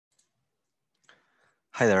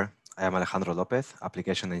Hi there, I am Alejandro Lopez,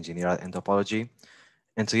 Application Engineer at nTopology,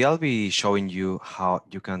 and today I'll be showing you how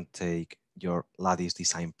you can take your lattice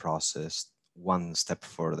design process one step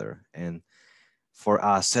further and for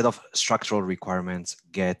a set of structural requirements,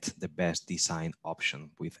 get the best design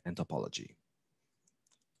option with nTopology.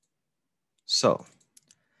 So,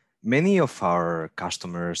 many of our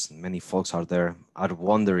customers, many folks out there are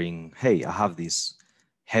wondering, hey, I have this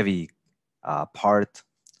heavy part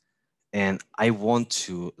and I want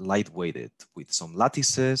to lightweight it with some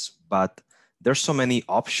lattices, but there's so many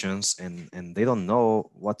options and they don't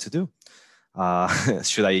know what to do.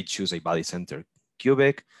 Should I choose a body center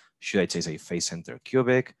cubic? Should I choose a face center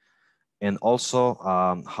cubic? And also,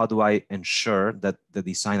 how do I ensure that the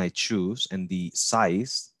design I choose and the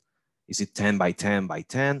size, is it 10 by 10 by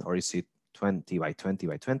 10, or is it 20 by 20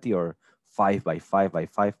 by 20, or 5 by 5 by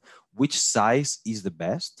 5? Which size is the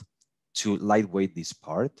best to lightweight this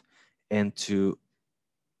part and to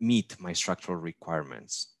meet my structural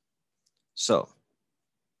requirements? So,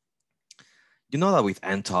 you know that with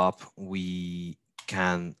nTop, we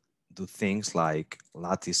can do things like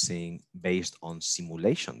latticing based on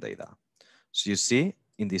simulation data. So you see,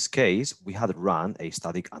 in this case, we had run a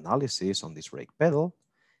static analysis on this rake pedal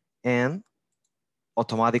and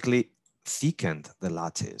automatically thickened the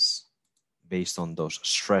lattice based on those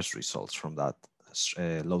stress results from that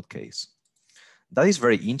load case. That is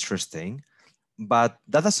very interesting, but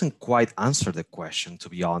that doesn't quite answer the question, to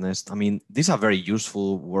be honest. I mean, this is a very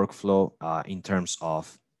useful workflow in terms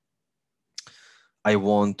of I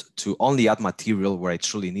want to only add material where I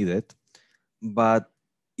truly need it. But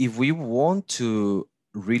if we want to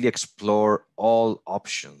really explore all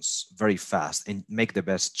options very fast and make the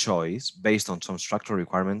best choice based on some structural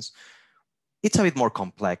requirements, it's a bit more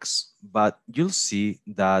complex, but you'll see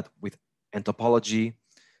that with nTopology,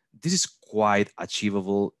 this is quite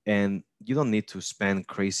achievable and you don't need to spend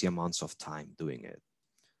crazy amounts of time doing it.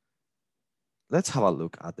 Let's have a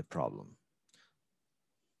look at the problem.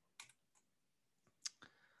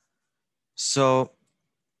 So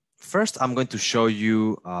first, I'm going to show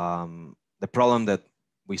you the problem that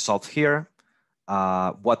we solved here,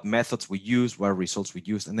 what methods we use, what results we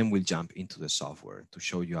use, and then we'll jump into the software to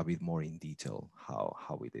show you a bit more in detail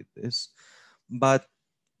how we did this. But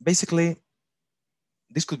basically,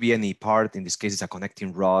 this could be any part. In this case, it's a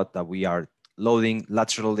connecting rod that we are loading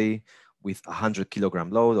laterally with 100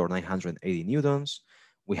 kilogram load or 980 newtons.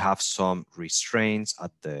 We have some restraints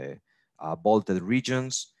at the bolted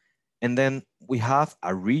regions. And then we have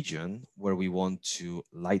a region where we want to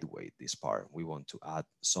lightweight this part. We want to add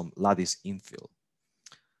some lattice infill.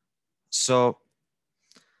 So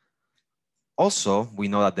also, we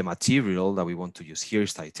know that the material that we want to use here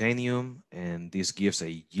is titanium, and this gives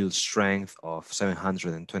a yield strength of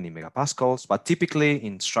 720 megapascals. But typically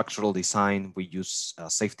in structural design, we use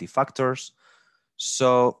safety factors.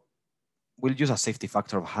 So we'll use a safety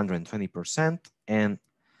factor of 120%. And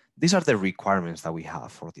these are the requirements that we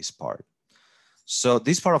have for this part. So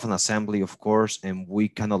this part of an assembly, of course, and we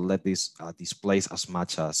cannot let this displace as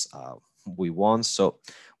much as we want. So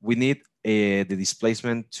we need the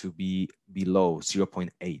displacement to be below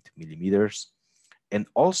 0.8 millimeters. And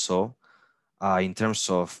also, in terms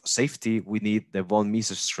of safety, we need the von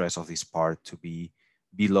Mises stress of this part to be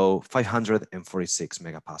below 546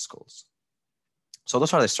 megapascals. So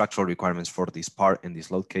those are the structural requirements for this part and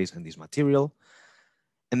this load case and this material.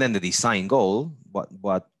 And then the design goal,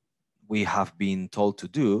 what we have been told to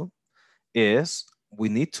do is we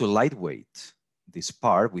need to lightweight this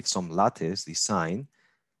part with some lattice design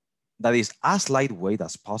that is as lightweight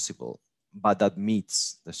as possible, but that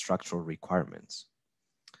meets the structural requirements.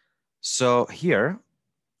 So here,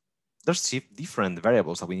 there's different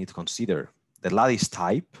variables that we need to consider: the lattice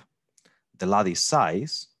type, the lattice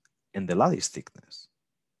size, and the lattice thickness.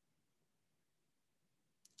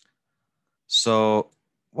 So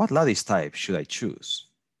what lattice type should I choose?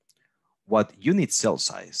 What unit cell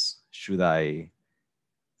size should I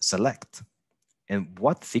select? And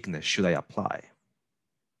what thickness should I apply?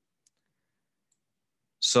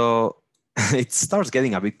 So it starts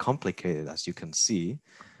getting a bit complicated, as you can see,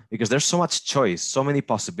 because there's so much choice, so many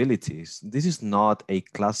possibilities. This is not a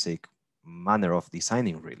classic manner of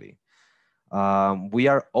designing, really. We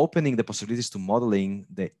are opening the possibilities to modeling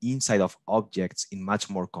the inside of objects in much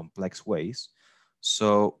more complex ways.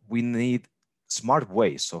 So we need smart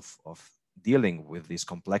ways of dealing with this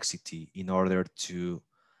complexity in order to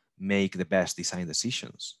make the best design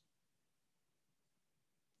decisions.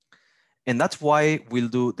 And that's why we'll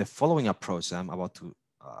do the following approach I'm about to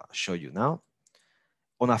show you now.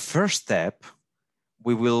 On a first step,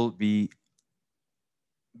 we will be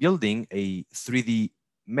building a 3D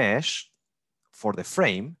mesh for the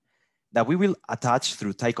frame that we will attach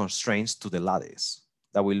through tight constraints to the lattice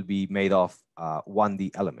that will be made of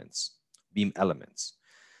 1D elements, beam elements.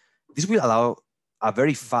 This will allow a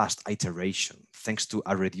very fast iteration thanks to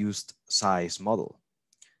a reduced size model.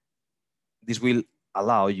 This will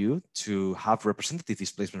allow you to have representative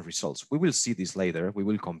displacement results. We will see this later, we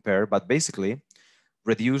will compare, but basically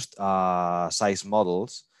reduced size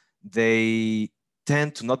models, they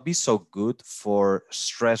tend to not be so good for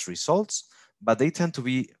stress results, but they tend to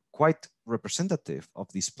be quite representative of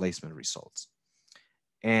displacement results.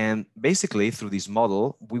 And basically through this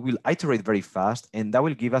model, we will iterate very fast, and that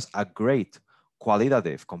will give us a great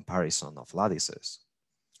qualitative comparison of lattices.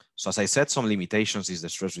 So as I said, some limitations is the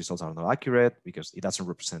stress results are not accurate because it doesn't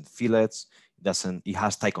represent fillets. It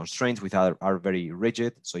has tight constraints which are very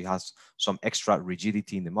rigid. So it has some extra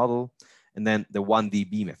rigidity in the model. And then the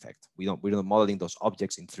 1D beam effect. We're not modeling those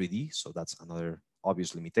objects in 3D. So that's another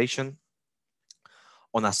obvious limitation.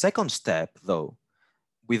 On a second step though,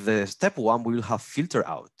 with the step 1, we will have filtered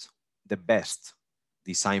out the best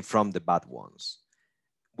design from the bad ones.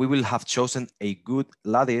 We will have chosen a good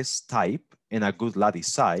lattice type and a good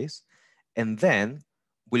lattice size. And then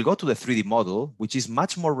we'll go to the 3D model, which is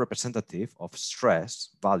much more representative of stress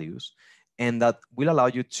values. And that will allow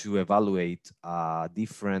you to evaluate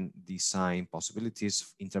different design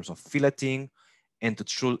possibilities in terms of filleting and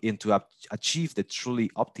to achieve the truly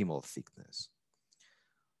optimal thickness.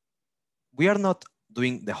 We are not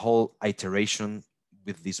doing the whole iteration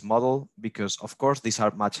with this model because, of course, these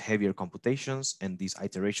are much heavier computations and these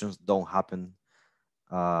iterations don't happen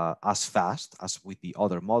as fast as with the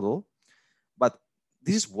other model. But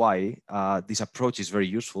this is why this approach is very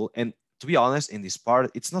useful. And to be honest, in this part,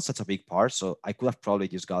 it's not such a big part. So I could have probably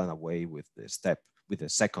just gotten away with the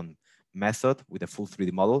second method with a full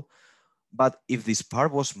 3D model. But if this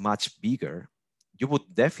part was much bigger, you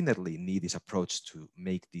would definitely need this approach to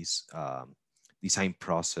make this design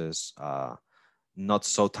process not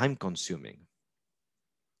so time consuming.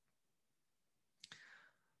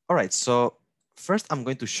 All right, so first I'm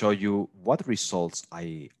going to show you what results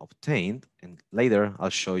I obtained, and later I'll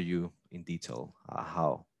show you in detail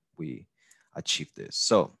how we achieved this.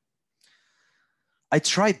 So I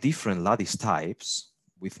tried different lattice types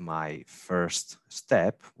with my first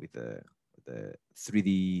step with the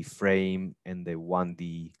 3D frame and the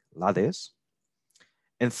 1D lattice.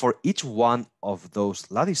 And for each one of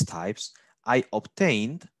those lattice types, I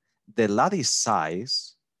obtained the lattice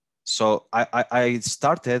size. So I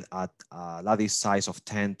started at a lattice size of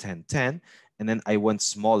 10, 10, 10, and then I went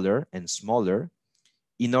smaller and smaller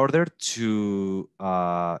in order to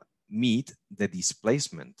meet the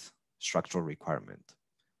displacement structural requirement,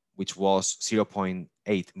 which was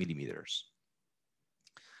 0.8 millimeters.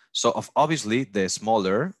 So obviously, the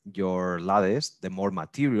smaller your lattice, the more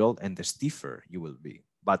material and the stiffer you will be,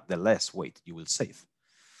 but the less weight you will save.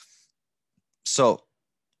 So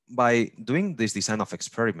by doing this design of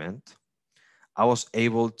experiment, I was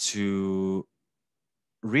able to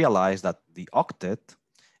realize that the octet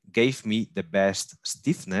gave me the best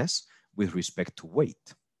stiffness with respect to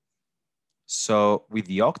weight. So with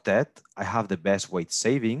the octet, I have the best weight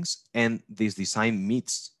savings, and this design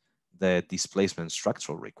meets the displacement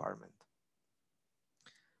structural requirement.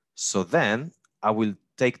 So then I will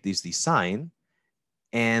take this design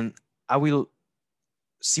and I will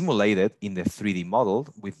simulate it in the 3D model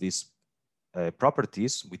with these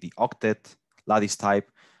properties, with the octet lattice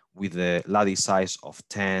type, with the lattice size of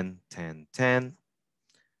 10, 10, 10.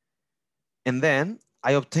 And then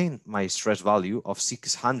I obtain my stress value of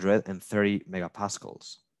 630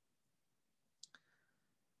 megapascals.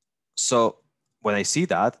 So when I see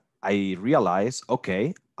that, I realize,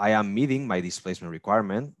 okay, I am meeting my displacement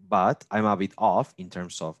requirement, but I'm a bit off in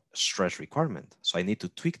terms of stress requirement. So I need to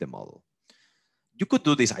tweak the model. You could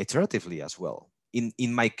do this iteratively as well.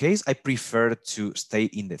 In my case, I prefer to stay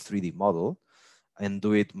in the 3D model and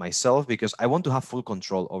do it myself because I want to have full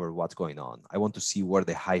control over what's going on. I want to see where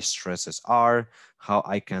the high stresses are, how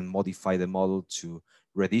I can modify the model to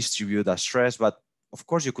redistribute that stress. But of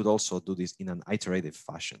course, you could also do this in an iterative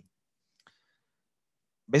fashion.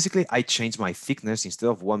 Basically, I changed my thickness instead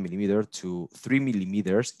of 1 millimeter to 3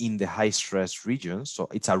 millimeters in the high stress region. So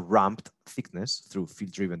it's a ramped thickness through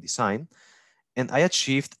field-driven design. And I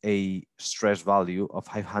achieved a stress value of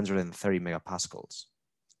 530 megapascals.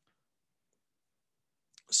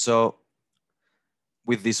 So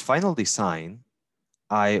with this final design,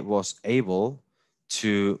 I was able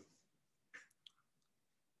to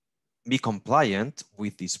be compliant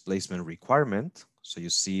with displacement requirement. So you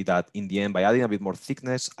see that in the end, by adding a bit more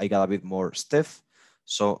thickness, I got a bit more stiff.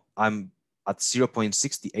 So I'm at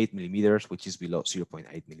 0.68 millimeters, which is below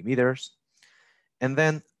 0.8 millimeters. And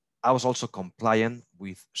then I was also compliant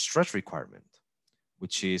with stress requirement,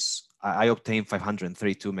 which is I obtained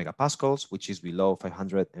 532 megapascals, which is below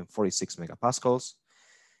 546 megapascals.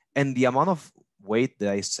 And the amount of weight that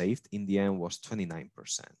I saved in the end was 29%.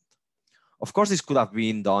 Of course, this could have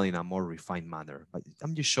been done in a more refined manner, but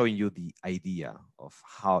I'm just showing you the idea of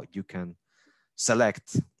how you can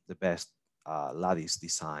select the best lattice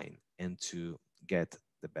design and to get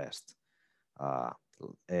the best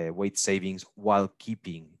weight savings while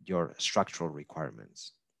keeping your structural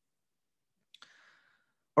requirements.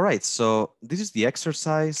 All right, so this is the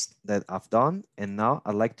exercise that I've done. And now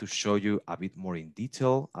I'd like to show you a bit more in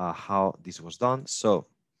detail how this was done. So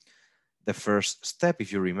the first step,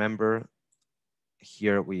 if you remember,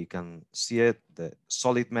 here we can see it, the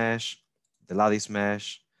solid mesh, the lattice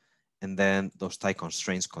mesh, and then those tight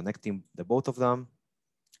constraints connecting the both of them.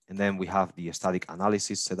 And then we have the static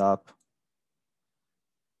analysis set up.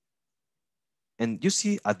 And you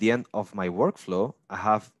see at the end of my workflow, I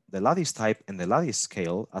have the lattice type and the lattice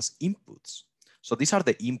scale as inputs. So these are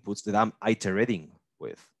the inputs that I'm iterating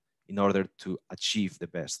with in order to achieve the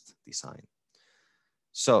best design.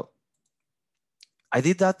 So I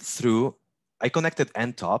did that through, I connected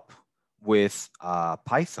nTop with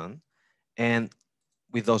Python, and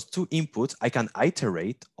with those two inputs, I can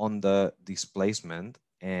iterate on the displacement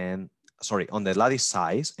and, sorry, on the lattice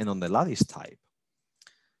size and on the lattice type.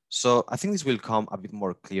 So I think this will come a bit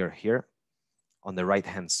more clear here on the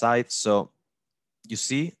right-hand side. So you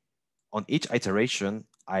see on each iteration,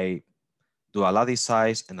 I do a lattice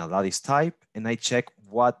size and a lattice type, and I check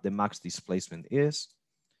what the max displacement is.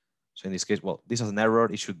 So in this case, well, this is an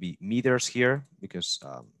error. It should be meters here because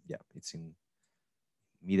yeah, it's in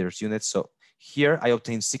meters units. So here I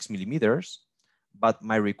obtain 6 millimeters, but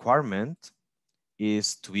my requirement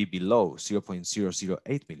is to be below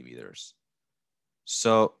 0.008 millimeters.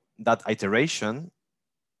 So that iteration,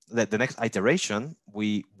 the next iteration,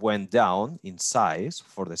 we went down in size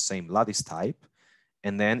for the same lattice type.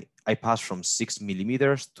 And then I passed from 6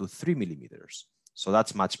 millimeters to 3 millimeters. So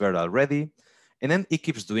that's much better already. And then it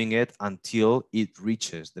keeps doing it until it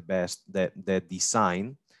reaches the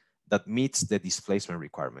design that meets the displacement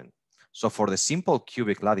requirement. So for the simple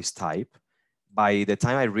cubic lattice type, by the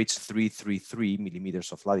time I reach 333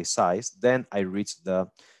 millimeters of lattice size, then I reach the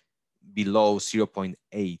below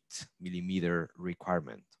 0.8 millimeter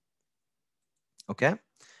requirement. Okay.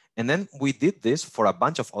 And then we did this for a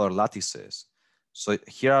bunch of other lattices. So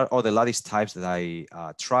here are all the lattice types that I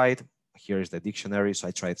tried. Here is the dictionary. So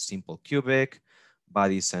I tried simple cubic,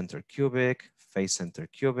 body center cubic, face center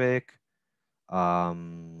cubic.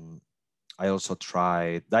 I also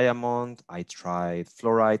tried diamond. I tried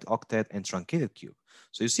fluorite, octet, and truncated cube.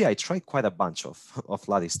 So you see, I tried quite a bunch of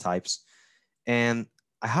lattice types. And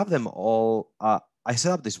I have them all. I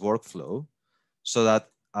set up this workflow so that,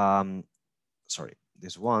 sorry,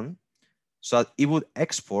 this one, so that it would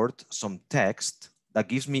export some text that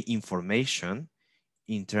gives me information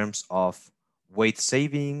in terms of weight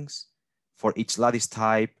savings for each lattice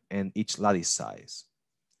type and each lattice size.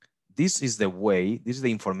 This is the way, this is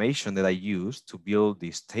the information that I used to build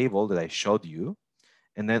this table that I showed you.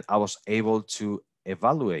 And then I was able to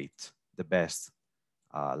evaluate the best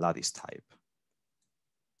lattice type.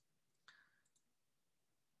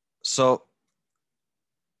 So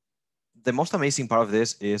the most amazing part of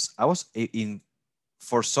this is I was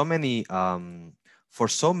for so many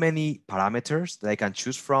parameters that I can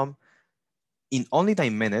choose from. In only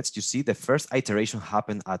 9 minutes, you see the first iteration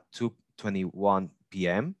happened at 2:21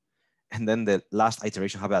 p.m. and then the last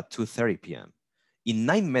iteration happened at 2:30 p.m. In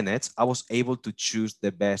 9 minutes, I was able to choose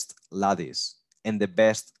the best lattice and the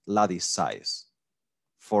best lattice size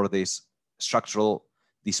for this structural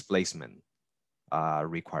displacement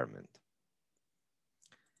requirement.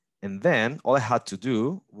 And then all I had to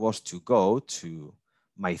do was to go to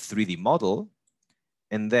my 3D model.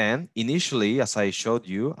 And then initially, as I showed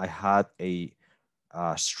you, I had a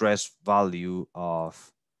stress value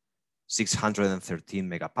of 613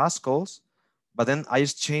 megapascals. But then I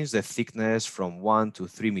just changed the thickness from 1 to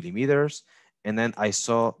 3 millimeters. And then I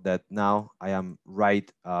saw that now I am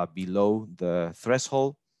right below the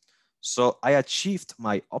threshold. So I achieved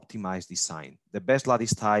my optimized design, the best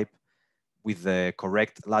lattice type with the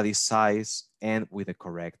correct lattice size and with the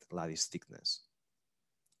correct lattice thickness.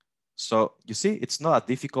 So you see, it's not that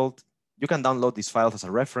difficult. You can download these files as a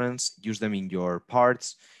reference, use them in your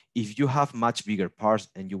parts. If you have much bigger parts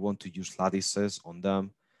and you want to use lattices on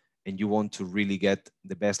them, and you want to really get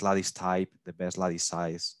the best lattice type, the best lattice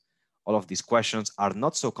size, all of these questions are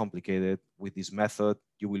not so complicated. With this method,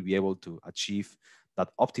 you will be able to achieve that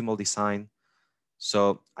optimal design.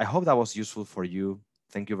 So I hope that was useful for you.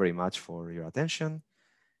 Thank you very much for your attention.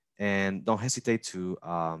 And don't hesitate to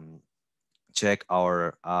check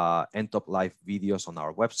our nTop live videos on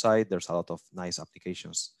our website. There's a lot of nice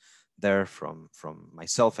applications there from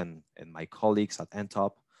myself and my colleagues at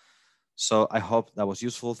nTop. So I hope that was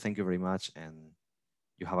useful. Thank you very much, and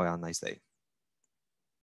you have a nice day.